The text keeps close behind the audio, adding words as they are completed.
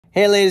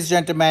Hey, ladies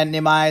and gentlemen,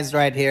 Nimai is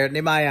right here.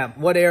 Nimai,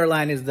 what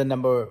airline is the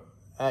number?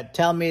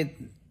 Tell me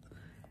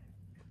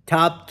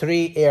top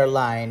 3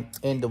 airline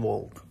in the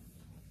world.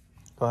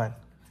 Go ahead.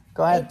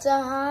 Go ahead.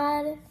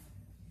 Etihad.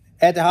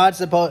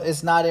 Etihad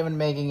it's not even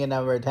making it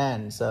number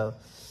 10. So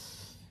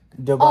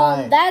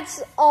Dubai.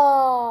 That's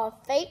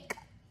fake.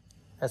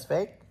 That's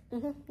fake?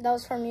 That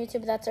was from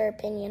YouTube. That's our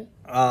opinion.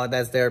 Oh,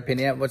 that's their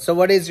opinion. So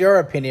what is your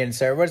opinion,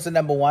 sir? What's the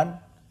number 1?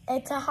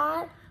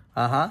 Etihad.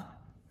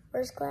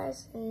 First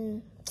class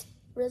and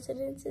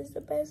residence is the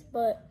best,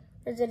 but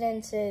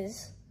residence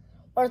is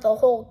worth a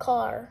whole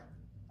car.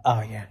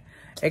 Oh yeah,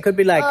 it could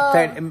be like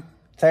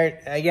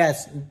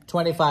yes,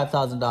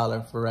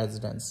 $25,000 for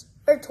residence.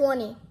 Or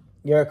 20.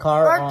 Your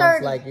car or owns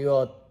 30. like you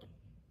owe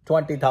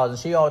 20,000.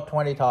 She owed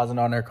 20,000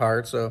 on her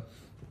car, so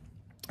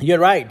you're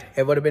right.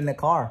 It would have been the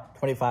car,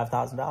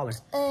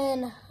 $25,000.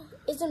 And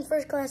isn't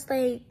first class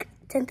like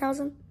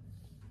 10,000?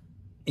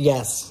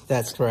 Yes,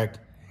 that's correct.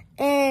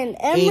 And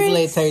Emirates,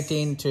 easily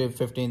 $13,000 to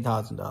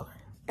 $15,000.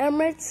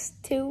 Emirates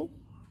 2.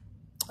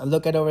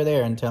 Look at over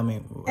there and tell me.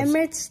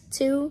 Emirates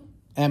 2.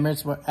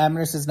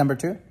 Emirates is number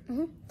 2.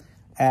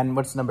 And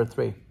what's number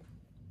 3?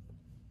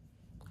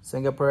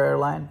 Singapore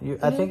Airline.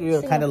 I think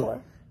you kind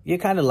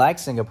of like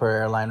Singapore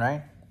Airline,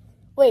 right?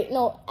 Wait,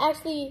 no,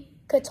 actually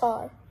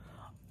Qatar.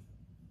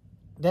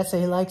 That's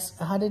he likes.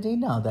 How did he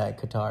know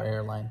that Qatar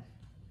Airline?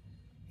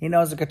 He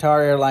knows the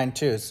Qatar Airline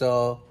too.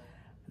 So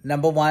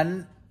number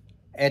 1.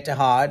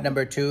 Etihad,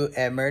 number 2,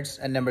 Emirates,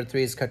 and number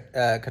 3 is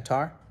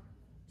Qatar.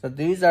 So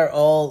these are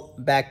all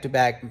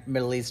back-to-back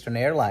Middle Eastern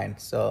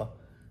airlines. So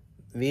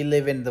we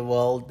live in the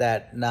world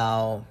that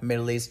now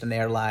Middle Eastern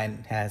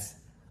airline has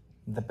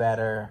the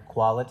better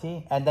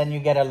quality. And then you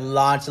get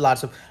lots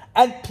of...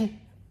 And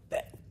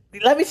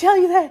let me tell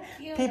you that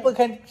people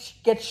can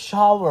get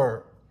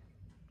shower.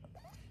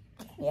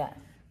 Yeah.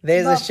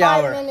 There's a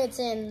shower. 5 minutes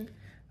in.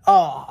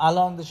 Oh, how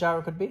long the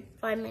shower could be?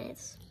 5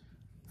 minutes.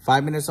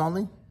 5 minutes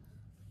only?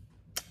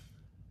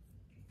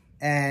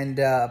 And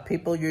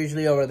people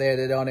usually over there,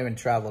 they don't even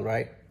travel,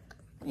 right?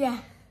 Yeah.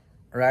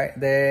 Right?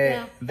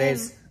 They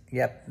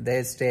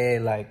stay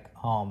like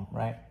home,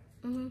 right?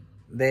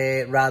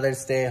 They rather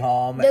stay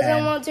home.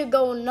 Doesn't want to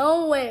go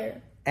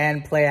nowhere.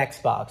 And play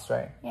Xbox,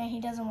 right? Yeah,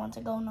 he doesn't want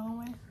to go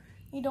nowhere.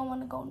 He don't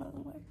want to go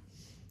nowhere.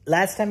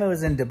 Last time I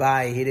was in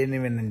Dubai, he didn't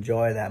even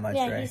enjoy that much,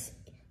 right?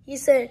 He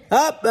said...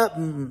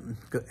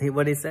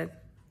 What he said?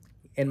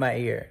 In my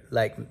ear.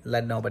 Like,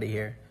 let nobody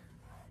hear.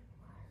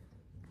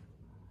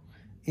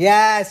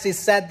 Yes, he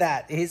said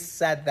that. He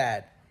said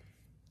that.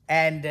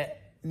 And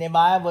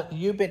Nimai,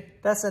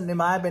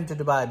 Nimai been to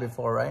Dubai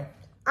before, right?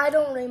 I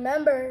don't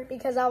remember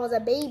because I was a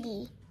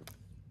baby.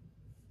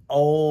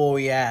 Oh,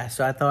 yeah.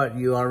 So I thought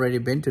you already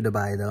been to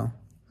Dubai, though.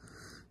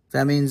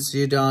 That means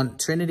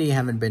Trinity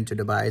haven't been to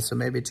Dubai, so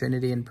maybe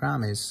Trinity and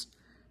Promise.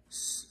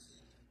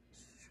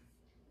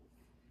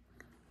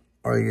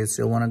 Or you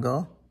still want to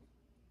go?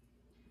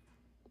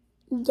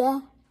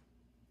 Yeah.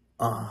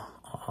 Oh.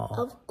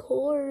 Of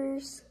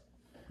course.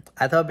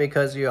 I thought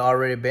because you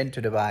already been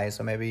to Dubai,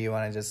 so maybe you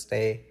want to just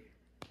stay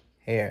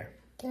here.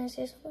 Can I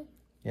say something?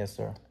 Yes,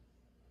 sir.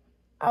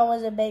 I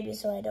was a baby,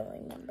 so I don't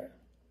remember.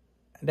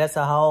 That's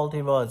how old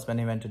he was when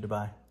he went to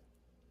Dubai.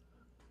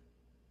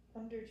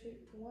 Under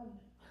 1.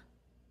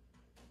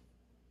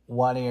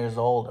 1 years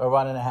old, or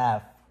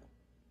 1.5.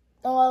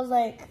 Oh, I was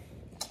like...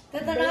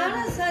 Yes,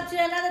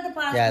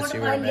 you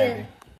were a baby.